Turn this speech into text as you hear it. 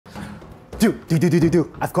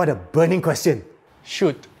I've got a burning question.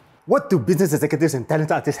 Shoot. What do business executives and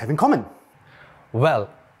talented artists have in common? Well,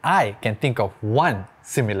 I can think of one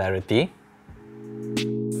similarity.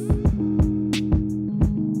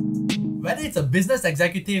 Whether it's a business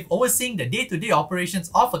executive overseeing the day-to-day operations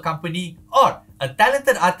of a company or a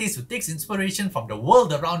talented artist who takes inspiration from the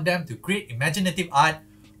world around them to create imaginative art,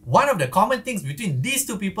 one of the common things between these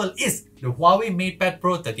two people is the HUAWEI MatePad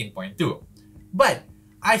Pro 13.2. But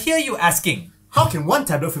I hear you asking, how can one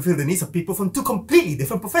tablet fulfill the needs of people from two completely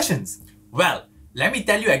different professions? Well, let me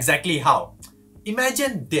tell you exactly how.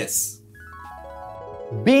 Imagine this.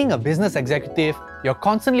 Being a business executive, you're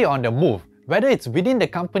constantly on the move, whether it's within the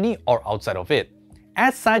company or outside of it.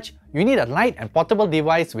 As such, you need a light and portable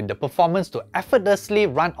device with the performance to effortlessly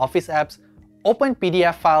run office apps, open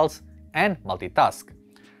PDF files, and multitask.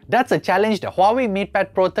 That's a challenge the HUAWEI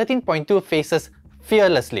MatePad Pro 13.2 faces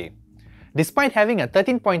fearlessly. Despite having a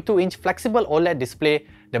 13.2-inch flexible OLED display,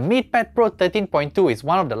 the MatePad Pro 13.2 is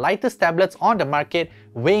one of the lightest tablets on the market,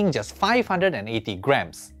 weighing just 580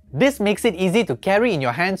 grams. This makes it easy to carry in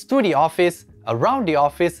your hands to the office, around the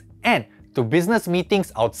office, and to business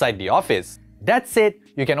meetings outside the office. That said,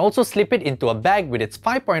 you can also slip it into a bag with its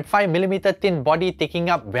 5.5mm thin body taking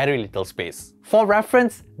up very little space. For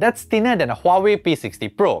reference, that's thinner than a HUAWEI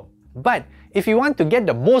P60 Pro. But if you want to get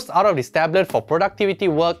the most out of this tablet for productivity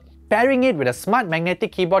work, pairing it with a smart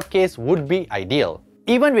magnetic keyboard case would be ideal.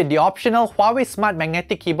 Even with the optional HUAWEI Smart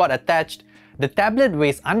Magnetic Keyboard attached, the tablet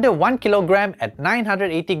weighs under 1 kg at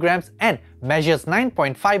 980 grams and measures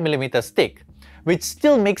 9.5mm thick, which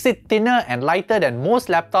still makes it thinner and lighter than most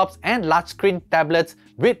laptops and large screen tablets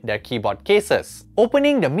with their keyboard cases.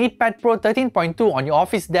 Opening the MatePad Pro 13.2 on your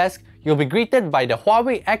office desk, you'll be greeted by the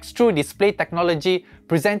HUAWEI X True display technology,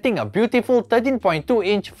 presenting a beautiful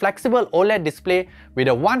 13.2-inch flexible OLED display with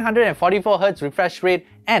a 144Hz refresh rate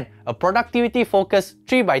and a productivity-focused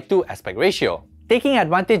 3:2 aspect ratio. Taking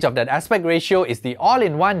advantage of that aspect ratio is the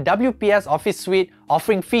all-in-one WPS Office Suite,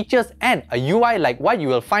 offering features and a UI like what you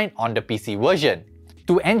will find on the PC version.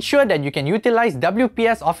 To ensure that you can utilize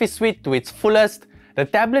WPS Office Suite to its fullest, the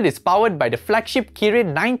tablet is powered by the flagship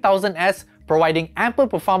Kirin 9000S, providing ample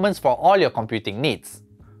performance for all your computing needs.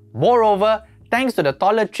 Moreover, thanks to the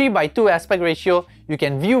taller 3:2 aspect ratio, you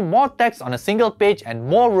can view more text on a single page and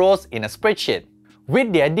more rows in a spreadsheet.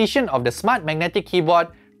 With the addition of the Smart Magnetic Keyboard,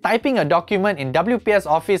 typing a document in WPS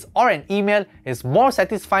Office or an email is more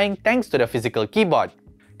satisfying thanks to the physical keyboard.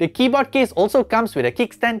 The keyboard case also comes with a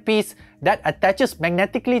kickstand piece that attaches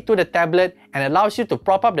magnetically to the tablet and allows you to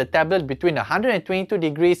prop up the tablet between 122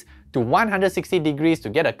 degrees to 160 degrees to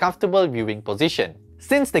get a comfortable viewing position.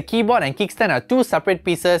 Since the keyboard and kickstand are two separate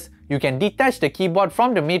pieces, you can detach the keyboard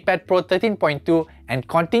from the MatePad Pro 13.2 and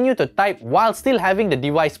continue to type while still having the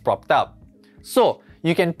device propped up. So,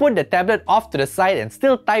 you can put the tablet off to the side and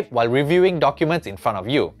still type while reviewing documents in front of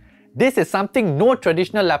you. This is something no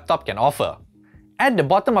traditional laptop can offer. At the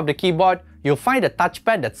bottom of the keyboard, you'll find a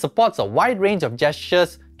touchpad that supports a wide range of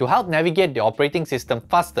gestures to help navigate the operating system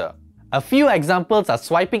faster. A few examples are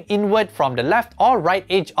swiping inward from the left or right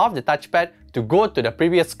edge of the touchpad to go to the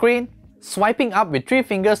previous screen, swiping up with 3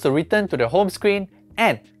 fingers to return to the home screen,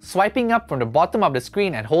 and swiping up from the bottom of the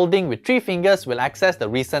screen and holding with 3 fingers will access the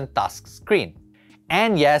recent tasks screen.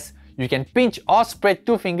 And yes, you can pinch or spread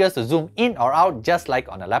 2 fingers to zoom in or out just like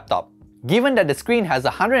on a laptop. Given that the screen has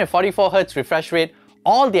a 144Hz refresh rate,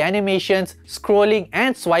 all the animations, scrolling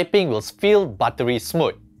and swiping will feel buttery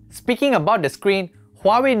smooth. Speaking about the screen,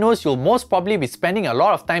 HUAWEI knows you'll most probably be spending a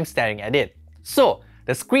lot of time staring at it. So,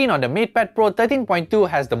 the screen on the MatePad Pro 13.2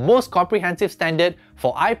 has the most comprehensive standard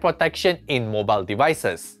for eye protection in mobile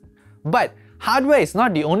devices. But hardware is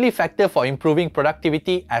not the only factor for improving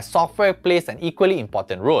productivity, as software plays an equally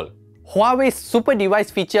important role. HUAWEI's Super Device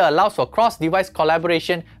feature allows for cross-device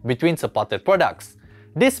collaboration between supported products.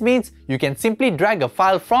 This means you can simply drag a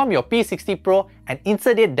file from your P60 Pro and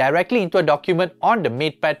insert it directly into a document on the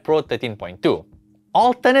MatePad Pro 13.2.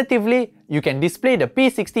 Alternatively, you can display the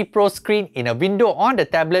P60 Pro screen in a window on the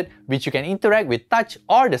tablet, which you can interact with touch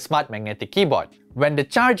or the Smart Magnetic Keyboard. When the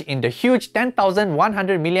charge in the huge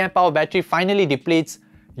 10,100 mAh battery finally depletes,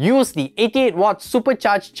 use the 88-watt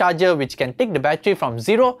supercharged charger, which can take the battery from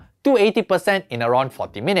 0 to 80% in around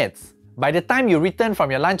 40 minutes. By the time you return from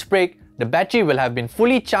your lunch break, the battery will have been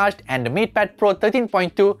fully charged and the MatePad Pro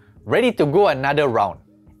 13.2 ready to go another round.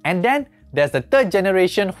 And then there's the 3rd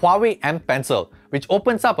generation HUAWEI M Pencil, which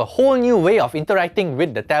opens up a whole new way of interacting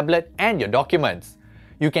with the tablet and your documents.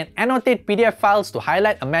 You can annotate PDF files to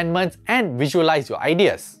highlight amendments and visualize your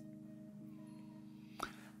ideas.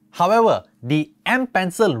 However, the M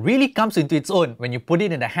Pencil really comes into its own when you put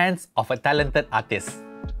it in the hands of a talented artist.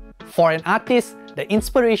 For an artist, the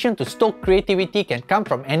inspiration to stoke creativity can come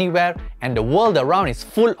from anywhere, and the world around is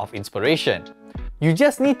full of inspiration. You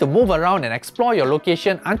just need to move around and explore your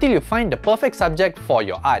location until you find the perfect subject for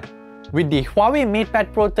your art. With the HUAWEI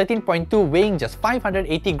MatePad Pro 13.2 weighing just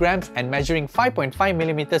 580 grams and measuring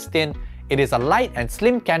 5.5mm thin, it is a light and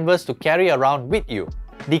slim canvas to carry around with you.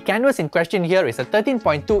 The canvas in question here is a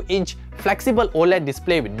 13.2-inch flexible OLED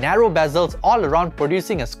display with narrow bezels all around,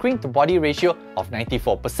 producing a screen-to-body ratio of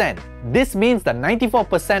 94%. This means that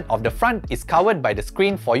 94% of the front is covered by the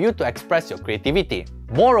screen for you to express your creativity.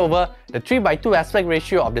 Moreover, the 3:2 aspect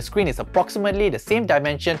ratio of the screen is approximately the same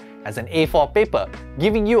dimension as an A4 paper,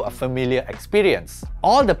 giving you a familiar experience.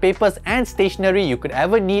 All the papers and stationery you could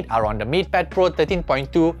ever need are on the MatePad Pro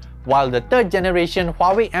 13.2, while the 3rd generation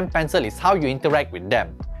HUAWEI M Pencil is how you interact with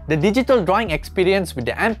them. The digital drawing experience with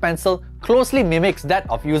the M Pencil closely mimics that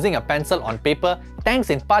of using a pencil on paper,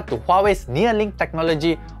 thanks in part to Huawei's NearLink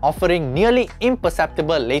technology, offering nearly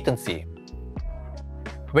imperceptible latency.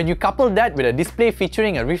 When you couple that with a display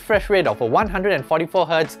featuring a refresh rate of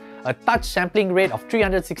 144Hz, a touch sampling rate of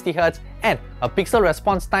 360Hz, and a pixel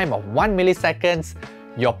response time of 1 milliseconds,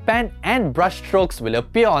 your pen and brush strokes will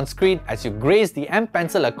appear on screen as you graze the M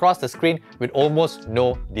Pencil across the screen with almost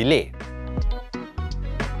no delay.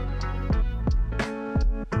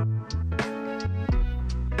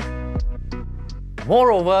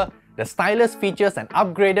 Moreover, the stylus features an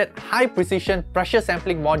upgraded high-precision pressure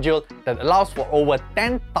sampling module that allows for over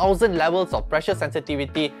 10,000 levels of pressure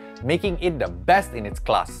sensitivity, making it the best in its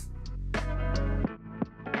class.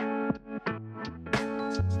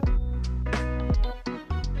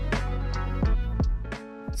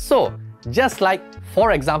 So, just like,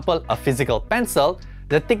 for example, a physical pencil,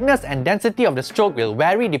 the thickness and density of the stroke will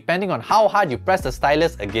vary depending on how hard you press the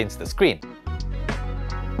stylus against the screen.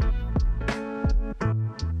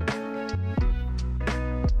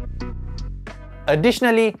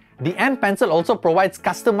 Additionally, the M Pencil also provides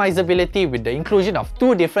customizability with the inclusion of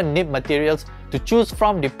 2 different nib materials to choose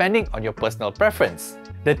from depending on your personal preference.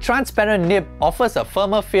 The transparent nib offers a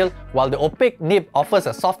firmer feel, while the opaque nib offers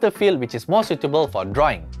a softer feel which is more suitable for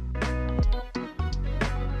drawing.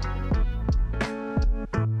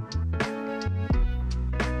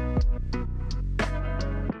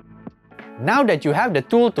 Now that you have the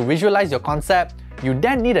tool to visualize your concept, you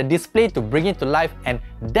then need a display to bring it to life, and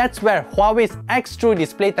that's where Huawei's X-True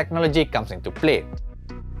display technology comes into play.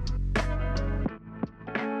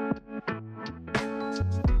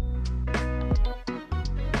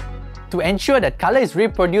 To ensure that color is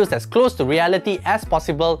reproduced as close to reality as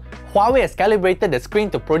possible, Huawei has calibrated the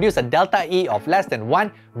screen to produce a delta E of less than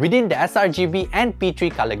 1 within the sRGB and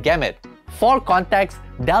P3 color gamut. For context,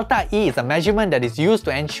 delta E is a measurement that is used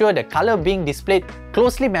to ensure the color being displayed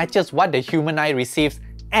closely matches what the human eye receives,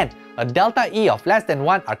 and a delta E of less than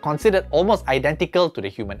 1 are considered almost identical to the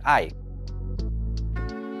human eye.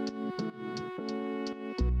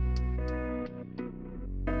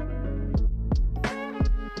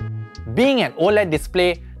 Being an OLED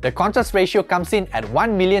display, the contrast ratio comes in at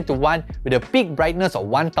 1,000,000 to 1 with a peak brightness of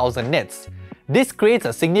 1000 nits. This creates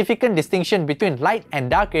a significant distinction between light and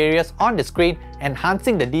dark areas on the screen,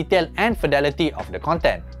 enhancing the detail and fidelity of the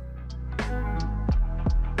content.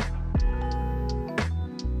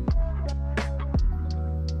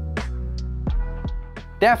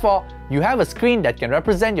 Therefore, you have a screen that can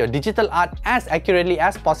represent your digital art as accurately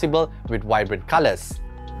as possible with vibrant colors.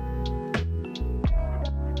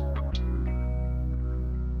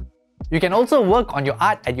 You can also work on your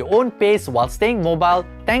art at your own pace while staying mobile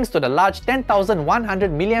thanks to the large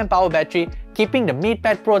 10,100 mAh battery, keeping the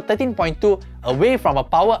MatePad Pro 13.2 away from a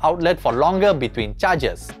power outlet for longer between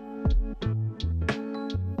charges.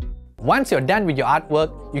 Once you're done with your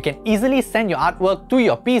artwork, you can easily send your artwork to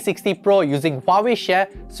your P60 Pro using Huawei Share,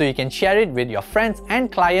 so you can share it with your friends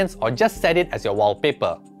and clients or just set it as your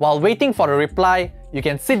wallpaper. While waiting for a reply, you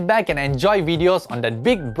can sit back and enjoy videos on that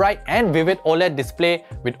big, bright and vivid OLED display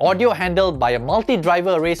with audio handled by a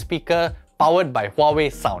multi-driver array speaker powered by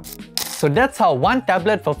Huawei Sound. So that's how one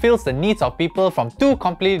tablet fulfills the needs of people from 2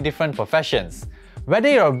 completely different professions. Whether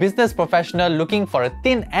you're a business professional looking for a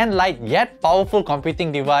thin and light yet powerful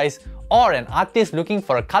computing device, or an artist looking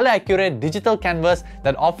for a color-accurate digital canvas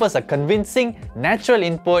that offers a convincing, natural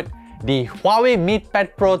input, the HUAWEI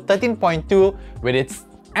MatePad Pro 13.2 with its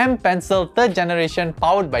M Pencil 3rd generation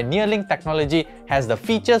powered by NearLink technology has the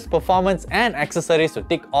features, performance and accessories to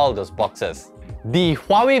tick all those boxes. The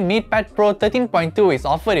HUAWEI MatePad Pro 13.2 is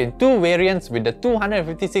offered in 2 variants with the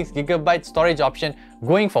 256GB storage option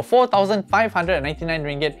going for 4,599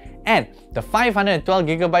 ringgit and the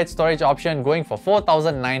 512GB storage option going for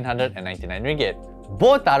 4,999 ringgit.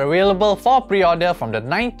 Both are available for pre-order from the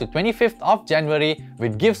 9th to 25th of January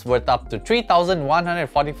with gifts worth up to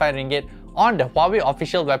 3,145 ringgit on the Huawei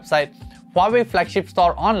official website, Huawei flagship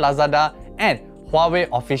store on Lazada, and Huawei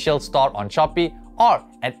official store on Shopee, or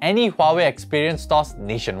at any Huawei experience stores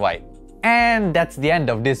nationwide. And that's the end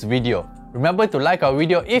of this video. Remember to like our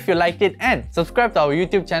video if you liked it and subscribe to our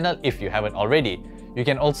YouTube channel if you haven't already. You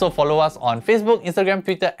can also follow us on Facebook, Instagram,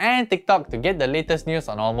 Twitter, and TikTok to get the latest news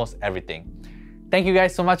on almost everything. Thank you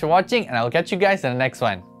guys so much for watching, and I'll catch you guys in the next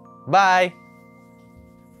one. Bye!